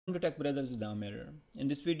Welcome to TechBrothersIT. In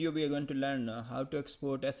this video, we are going to learn how to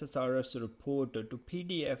export SSRS report to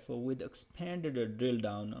PDF with expanded drill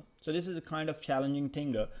down. So this is a kind of challenging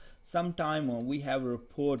thing. Sometime we have a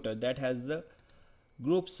report that has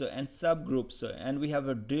groups and subgroups, and we have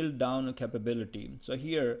a drill down capability. So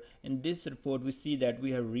here in this report, we see that we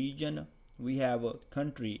have region, we have a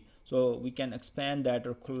country. So we can expand that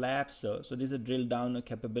or collapse. So this is a drill down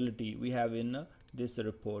capability we have in this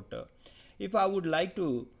report. If I would like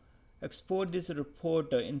to export this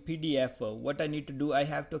report in PDF, what I need to do, I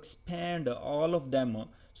have to expand all of them.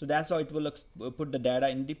 So that's how it will put the data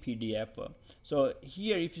in the PDF. So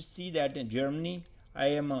here, if you see that in Germany, I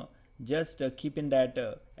am just keeping that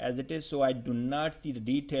as it is, so I do not see the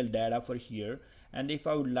detailed data for here. And if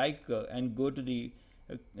I would like and go to the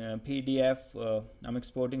PDF, I'm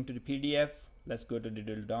exporting to the PDF. Let's go to the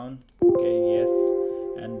drill down. Okay, yes,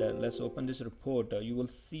 and let's open this report. You will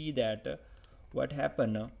see that what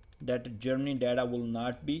happened, that Germany data will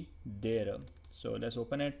not be there. So let's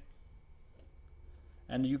open it,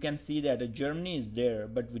 and you can see that Germany is there,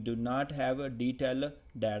 but we do not have a detailed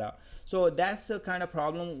data. So that's the kind of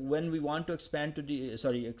problem when we want to expand to the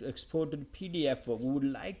export to the PDF. We would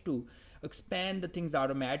like to expand the things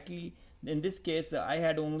automatically. In this case, I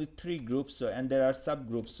had only 3 groups, and there are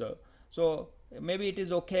subgroups. So maybe it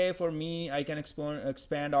is okay for me. I can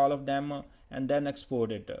expand all of them and then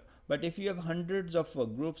export it. But if you have hundreds of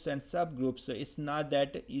groups and subgroups, it's not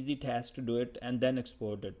that easy task to do it and then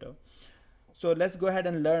export it. So let's go ahead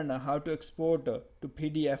and learn how to export to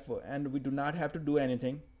PDF, and we do not have to do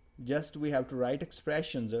anything. Just we have to write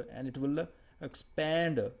expressions and it will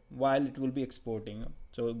expand while it will be exporting.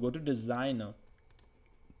 So go to design,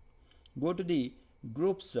 go to the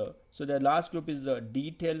groups. So the last group is a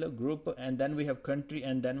detail group, and then we have country,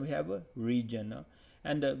 and then we have a region.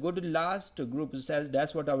 And go to the last group,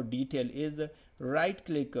 that's what our detail is. Right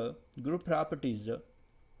click group properties,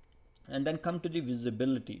 and then come to the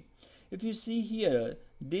visibility. If you see here,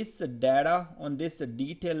 this data on this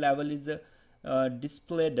detail level is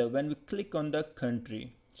displayed when we click on the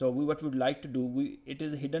country. So what we would like to do, it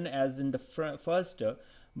is hidden as in the first,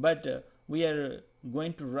 but we are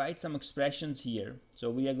going to write some expressions here. So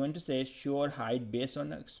we are going to say show or hide based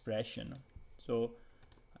on expression. So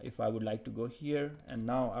if I would like to go here, and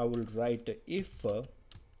now I will write if,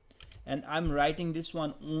 and I'm writing this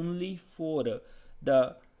one only for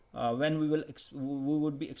the when we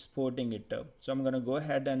would be exporting it. So I'm going to go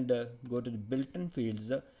ahead and go to the built-in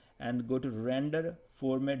fields and go to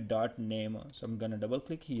RenderFormat.Name. So I'm going to double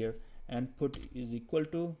click here and put is equal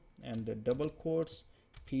to, and the double quotes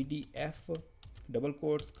PDF double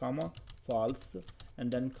quotes comma false,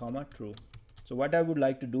 and then comma true. So what I would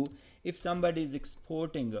like to do, if somebody is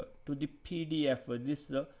exporting to the PDF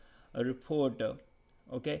this report,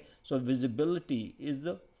 okay, so visibility is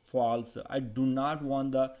false. I do not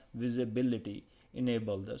want the visibility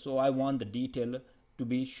enabled, so I want the detail to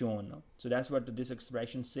be shown. So that's what this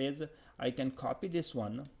expression says. I can copy this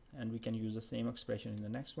one and we can use the same expression in the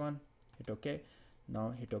next one. Hit OK.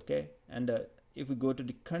 Now hit OK, and if we go to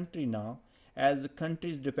the country now, as the country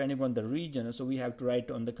is depending on the region, so we have to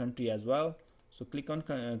write on the country as well. So click on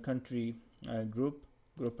country group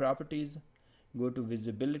properties, go to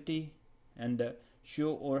visibility, and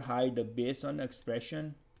show or hide based on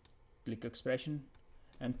expression. Click expression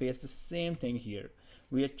and paste the same thing here.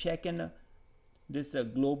 We are checking this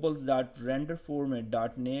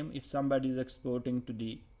globals.renderFormat.Name. If somebody is exporting to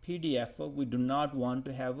the PDF, we do not want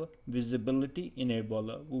to have visibility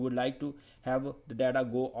enabled. We would like to have the data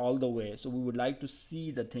go all the way. So we would like to see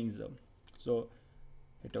the things. So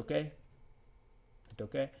hit OK.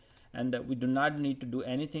 Okay, and we do not need to do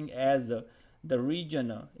anything as the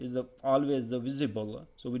region is always visible,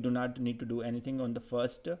 so we do not need to do anything on the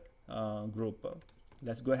first group.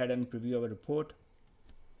 Let's go ahead and preview our report.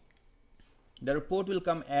 The report will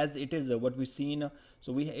come as it is what we've seen.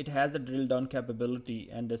 So it has the drill down capability,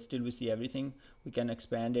 and still we see everything. We can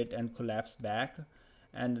expand it and collapse back.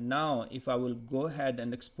 And now if I will go ahead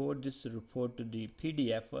and export this report to the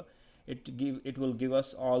PDF, it will give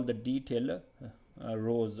us all the detail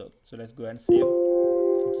rows. So let's go and save.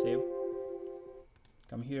 Hit save.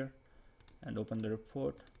 Come here and open the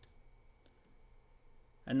report,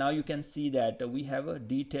 and now you can see that we have a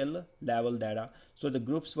detail level data. So the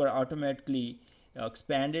groups were automatically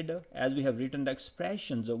expanded as we have written the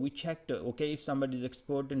expressions. We checked, okay, if somebody is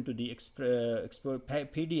exporting to the export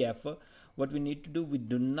PDF, what we need to do, we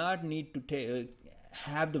do not need to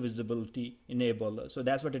have the visibility enabled. So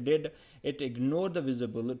that's what it did. It ignored the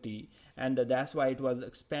visibility, and that's why it was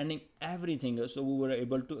expanding everything. So we were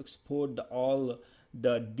able to export all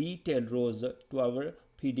the detailed rows to our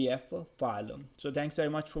PDF file. So thanks very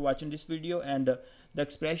much for watching this video, and the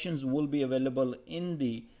expressions will be available in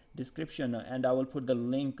the description, and I will put the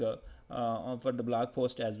link for the blog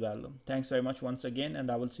post as well. Thanks very much once again,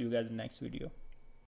 and I will see you guys in the next video.